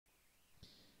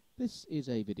This is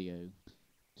a video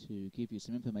to give you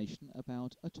some information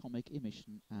about atomic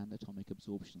emission and atomic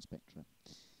absorption spectra.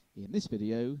 In this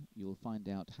video, you'll find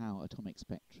out how atomic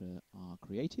spectra are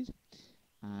created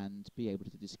and be able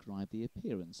to describe the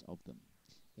appearance of them.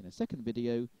 In a second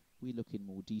video, we look in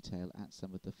more detail at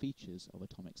some of the features of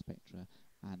atomic spectra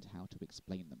and how to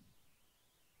explain them.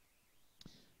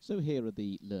 So here are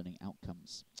the learning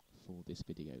outcomes for this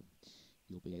video.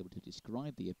 You'll be able to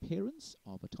describe the appearance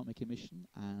of atomic emission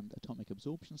and atomic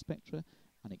absorption spectra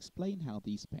and explain how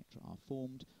these spectra are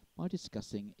formed by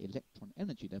discussing electron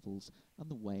energy levels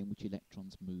and the way in which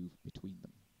electrons move between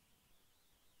them.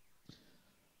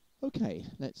 Okay,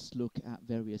 let's look at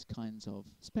various kinds of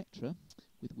spectra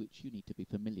with which you need to be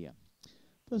familiar.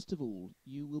 First of all,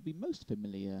 you will be most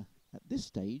familiar at this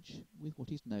stage with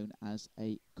what is known as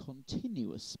a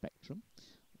continuous spectrum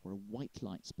or a white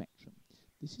light spectrum.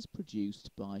 This is produced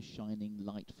by shining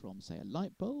light from, say, a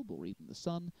light bulb or even the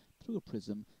sun through a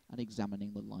prism and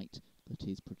examining the light that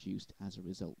is produced as a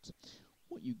result.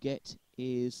 What you get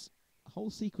is a whole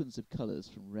sequence of colours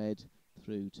from red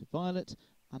through to violet,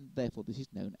 and therefore this is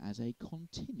known as a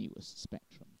continuous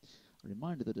spectrum. A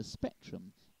reminder that a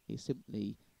spectrum is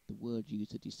simply the word used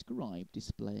to describe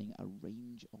displaying a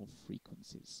range of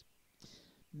frequencies.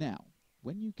 Now,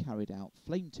 when you carried out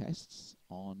flame tests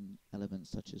on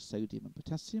elements such as sodium and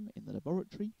potassium in the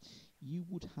laboratory, you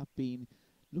would have been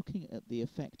looking at the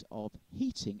effect of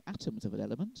heating atoms of an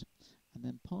element and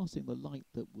then passing the light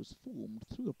that was formed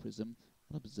through a prism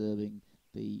and observing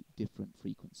the different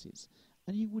frequencies.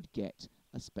 And you would get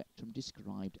a spectrum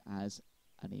described as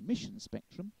an emission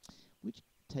spectrum, which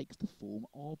takes the form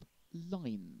of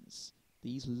lines.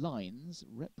 These lines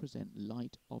represent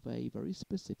light of a very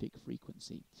specific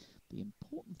frequency. The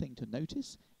important thing to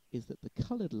notice is that the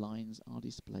coloured lines are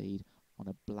displayed on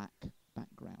a black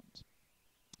background.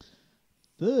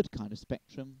 Third kind of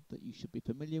spectrum that you should be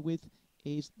familiar with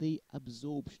is the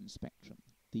absorption spectrum.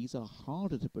 These are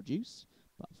harder to produce,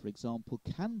 but for example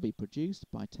can be produced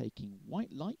by taking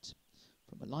white light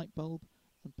from a light bulb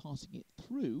and passing it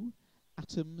through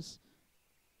atoms,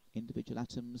 individual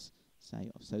atoms,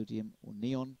 say of sodium or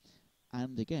neon,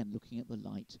 and again looking at the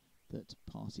light that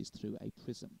passes through a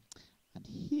prism. And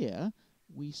here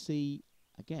we see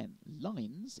again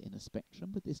lines in a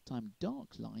spectrum, but this time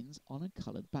dark lines on a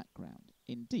coloured background.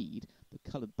 Indeed,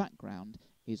 the coloured background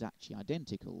is actually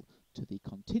identical to the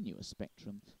continuous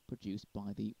spectrum produced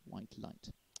by the white light.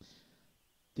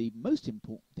 The most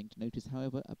important thing to notice,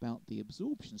 however, about the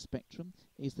absorption spectrum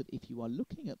is that if you are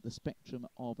looking at the spectrum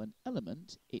of an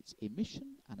element, its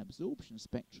emission and absorption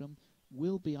spectrum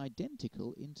will be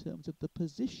identical in terms of the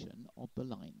position of the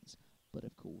lines. But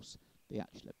of course, the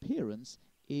actual appearance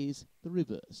is the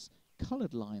reverse.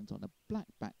 Coloured lines on a black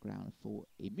background for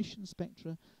emission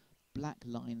spectra, black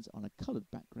lines on a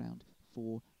coloured background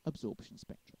for absorption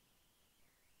spectra.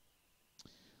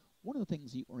 One of the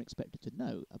things you are expected to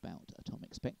know about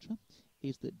atomic spectra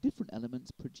is that different elements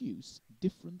produce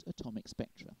different atomic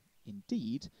spectra.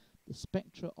 Indeed, the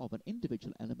spectra of an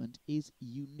individual element is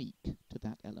unique to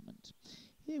that element.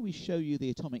 Here we show you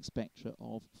the atomic spectra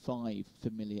of 5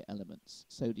 familiar elements: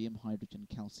 sodium, hydrogen,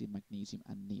 calcium, magnesium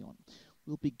and neon.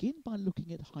 We'll begin by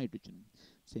looking at hydrogen,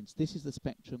 since this is the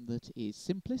spectrum that is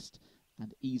simplest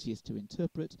and easiest to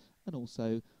interpret, and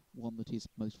also one that is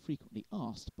most frequently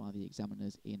asked by the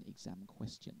examiners in exam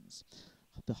questions.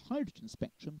 The hydrogen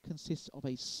spectrum consists of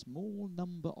a small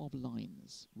number of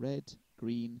lines, red,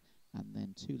 green, and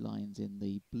then 2 lines in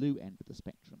the blue end of the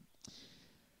spectrum.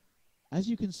 As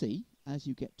you can see, as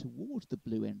you get towards the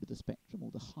blue end of the spectrum,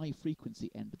 or the high frequency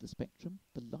end of the spectrum,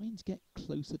 the lines get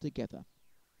closer together.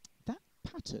 That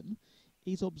pattern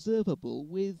is observable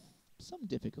with some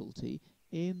difficulty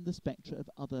in the spectra of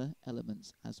other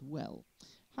elements as well.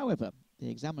 However, the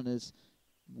examiners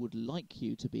would like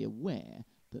you to be aware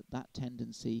that that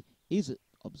tendency is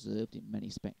observed in many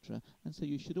spectra, and so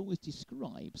you should always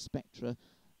describe spectra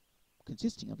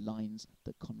consisting of lines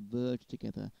that converge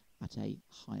together at a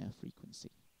higher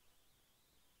frequency.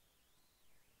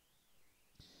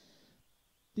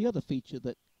 The other feature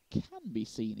that can be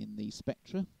seen in these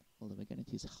spectra, although again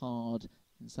it is hard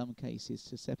in some cases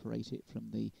to separate it from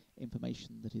the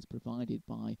information that is provided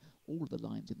by all of the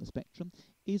lines in the spectrum,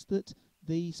 is that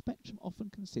the spectrum often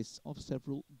consists of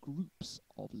several groups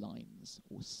of lines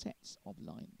or sets of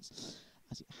lines.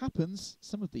 As it happens,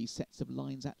 some of these sets of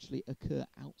lines actually occur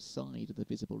outside of the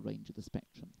visible range of the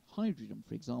spectrum. Hydrogen,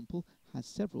 for example, has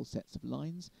several sets of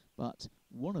lines, but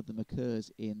one of them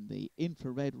occurs in the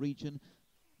infrared region,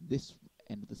 this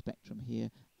end of the spectrum here,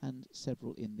 and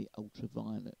several in the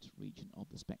ultraviolet region of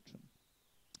the spectrum.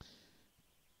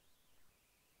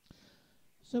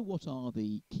 So what are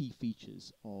the key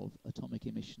features of atomic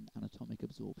emission and atomic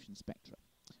absorption spectra?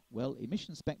 Well,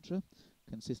 emission spectra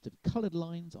consist of coloured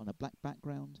lines on a black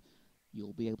background.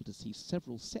 You'll be able to see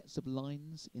several sets of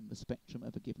lines in the spectrum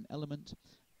of a given element,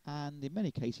 and in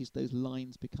many cases those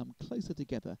lines become closer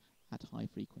together at high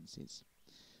frequencies.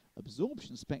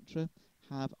 Absorption spectra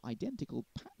have identical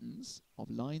patterns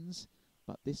of lines,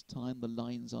 but this time the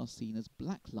lines are seen as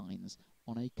black lines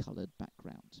on a coloured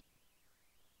background.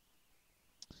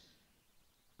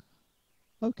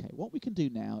 Okay, what we can do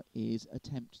now is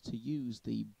attempt to use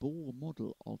the Bohr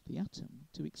model of the atom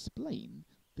to explain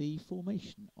the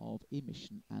formation of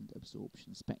emission and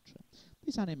absorption spectra.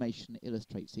 This animation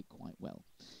illustrates it quite well.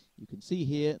 You can see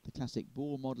here the classic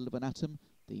Bohr model of an atom,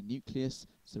 the nucleus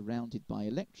surrounded by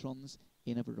electrons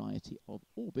in a variety of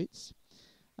orbits,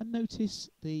 and notice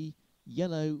the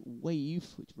yellow wave,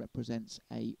 which represents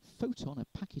a photon,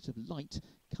 a packet of light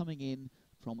coming in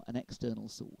from an external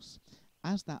source.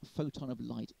 As that photon of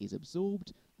light is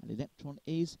absorbed, an electron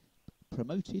is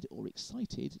promoted or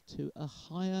excited to a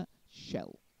higher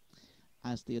shell.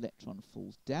 As the electron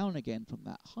falls down again from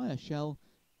that higher shell,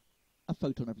 a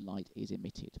photon of light is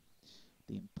emitted.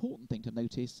 The important thing to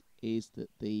notice is that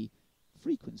the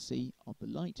frequency of the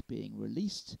light being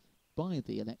released by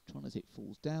the electron as it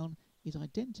falls down is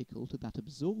identical to that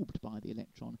absorbed by the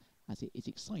electron as it is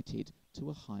excited to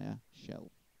a higher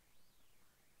shell.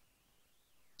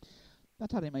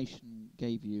 That animation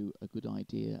gave you a good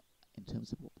idea in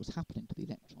terms of what was happening to the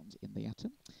electrons in the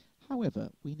atom. However,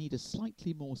 we need a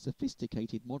slightly more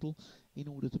sophisticated model in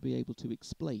order to be able to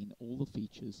explain all the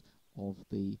features of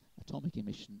the atomic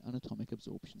emission and atomic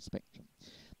absorption spectrum.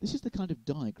 This is the kind of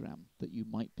diagram that you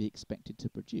might be expected to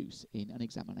produce in an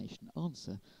examination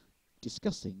answer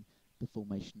discussing the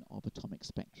formation of atomic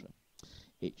spectra.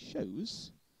 It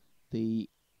shows the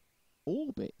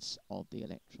orbits of the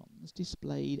electrons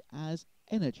displayed as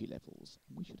energy levels,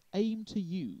 and we should aim to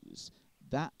use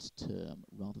that term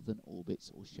rather than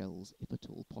orbits or shells if at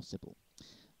all possible.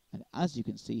 And as you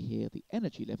can see here, the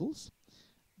energy levels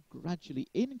gradually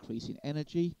increase in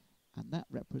energy, and that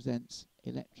represents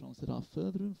electrons that are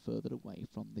further and further away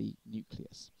from the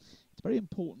nucleus. It's very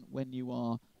important when you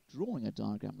are drawing a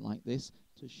diagram like this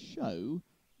to show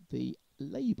the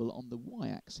label on the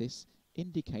y-axis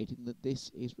indicating that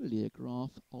this is really a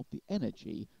graph of the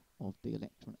energy of the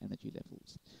electron energy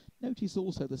levels. Notice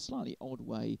also the slightly odd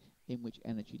way in which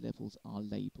energy levels are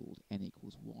labelled: n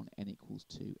equals 1, n equals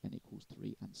 2, n equals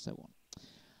 3, and so on.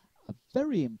 A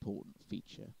very important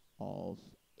feature of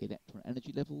electron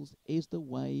energy levels is the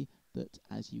way that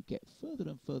as you get further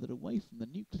and further away from the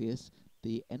nucleus,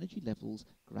 the energy levels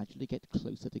gradually get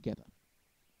closer together.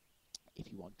 If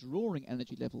you are drawing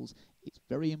energy levels, it's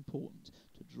very important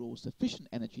to draw sufficient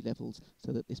energy levels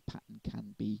so that this pattern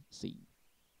can be seen.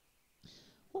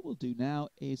 What we'll do now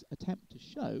is attempt to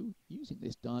show, using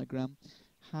this diagram,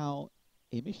 how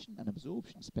emission and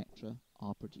absorption spectra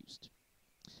are produced.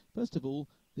 First of all,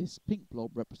 this pink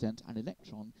blob represents an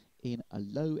electron in a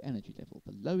low energy level,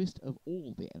 the lowest of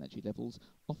all the energy levels,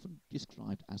 often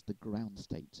described as the ground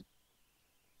state.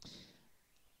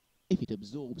 If it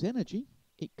absorbs energy,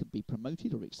 it can be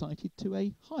promoted or excited to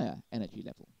a higher energy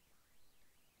level.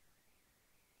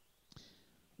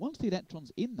 Once the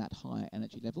electron's in that higher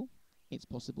energy level, it's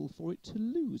possible for it to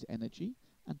lose energy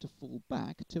and to fall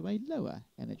back to a lower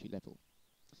energy level.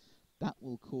 That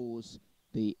will cause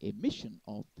the emission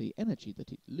of the energy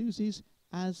that it loses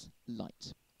as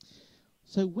light.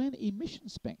 So when emission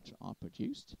spectra are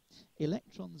produced,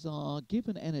 electrons are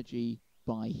given energy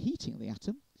by heating the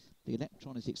atom. The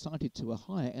electron is excited to a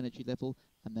higher energy level,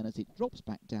 and then as it drops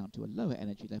back down to a lower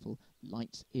energy level,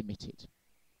 light's emitted.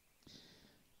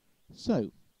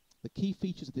 So the key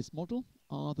features of this model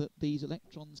are that these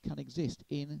electrons can exist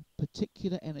in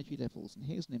particular energy levels, and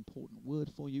here's an important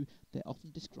word for you: they're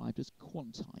often described as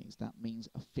quantized. That means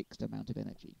a fixed amount of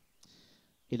energy.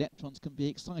 Electrons can be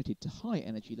excited to high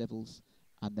energy levels,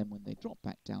 and then when they drop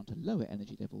back down to lower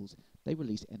energy levels, they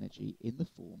release energy in the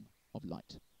form of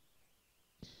light.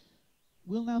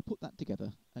 We'll now put that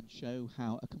together and show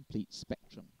how a complete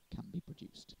spectrum can be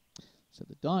produced. So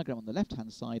the diagram on the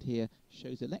left-hand side here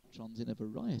shows electrons in a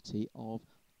variety of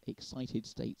excited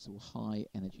states or high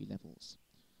energy levels.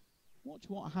 Watch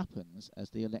what happens as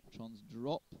the electrons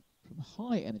drop from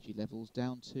high energy levels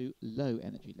down to low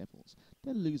energy levels.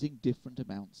 They're losing different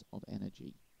amounts of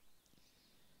energy.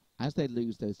 As they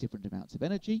lose those different amounts of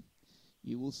energy,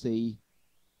 you will see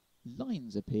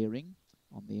lines appearing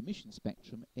on the emission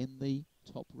spectrum in the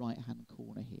top right-hand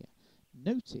corner here.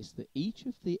 Notice that each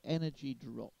of the energy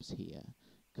drops here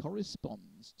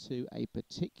corresponds to a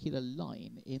particular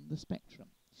line in the spectrum.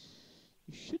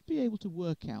 you should be able to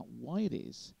work out why it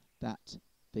is that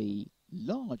the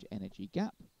large energy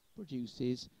gap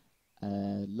produces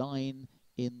a line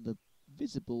in the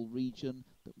visible region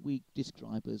that we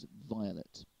describe as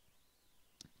violet.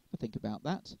 Think about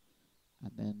that,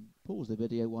 and then pause the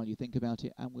video while you think about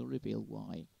it, and we'll reveal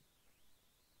why.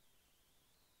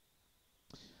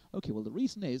 Okay, well, the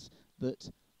reason is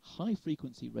that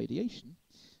high-frequency radiation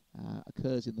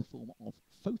occurs in the form of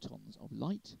photons of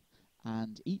light,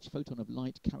 and each photon of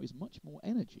light carries much more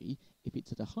energy if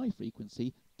it's at a high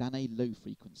frequency than a low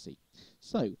frequency.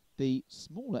 So the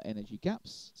smaller energy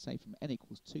gaps, say from n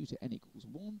equals 2 to n equals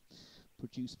 1,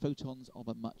 produce photons of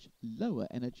a much lower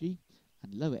energy,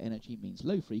 and lower energy means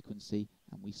low frequency,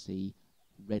 and we see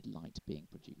red light being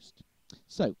produced.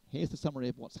 So here's the summary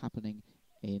of what's happening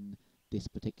in this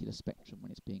particular spectrum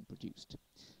when it's being produced.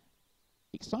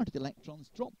 Excited electrons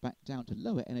drop back down to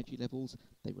lower energy levels.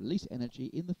 They release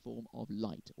energy in the form of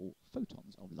light, or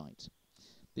photons of light.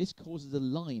 This causes a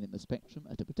line in the spectrum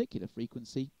at a particular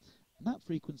frequency, and that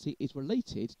frequency is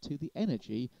related to the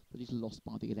energy that is lost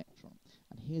by the electron.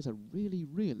 And here's a really,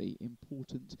 really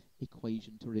important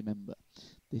equation to remember.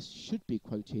 This should be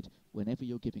quoted whenever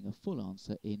you're giving a full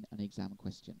answer in an exam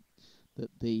question, that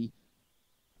the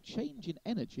change in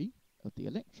energy of the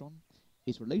electron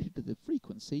is related to the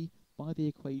frequency by the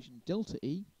equation delta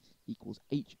E equals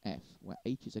hf, where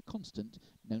h is a constant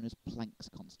known as Planck's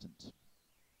constant.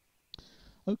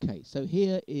 Okay, so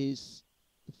here is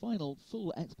the final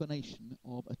full explanation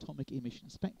of atomic emission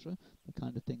spectra, the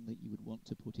kind of thing that you would want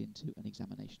to put into an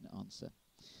examination answer.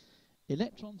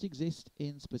 Electrons exist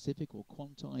in specific or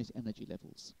quantized energy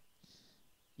levels.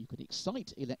 You can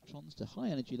excite electrons to high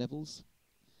energy levels,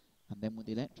 and then when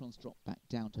the electrons drop back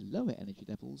down to lower energy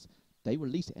levels, they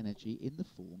release energy in the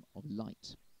form of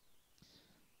light.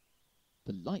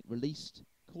 The light released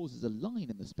causes a line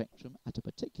in the spectrum at a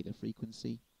particular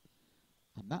frequency,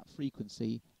 and that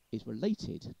frequency is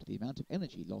related to the amount of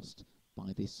energy lost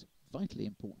by this vitally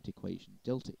important equation,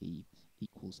 delta E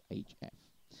equals hf.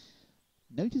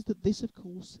 Notice that this, of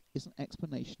course, is an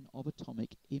explanation of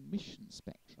atomic emission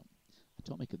spectrum.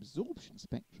 Atomic absorption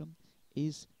spectrum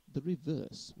is the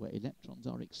reverse, where electrons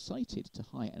are excited to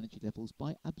high energy levels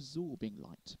by absorbing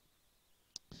light.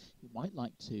 You might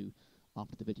like to,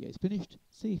 after the video is finished,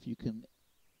 see if you can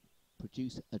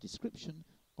produce a description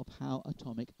of how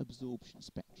atomic absorption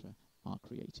spectra are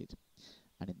created.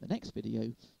 And in the next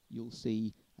video, you'll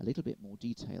see a little bit more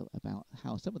detail about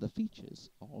how some of the features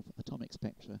of atomic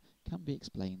spectra can be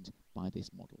explained by this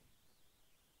model.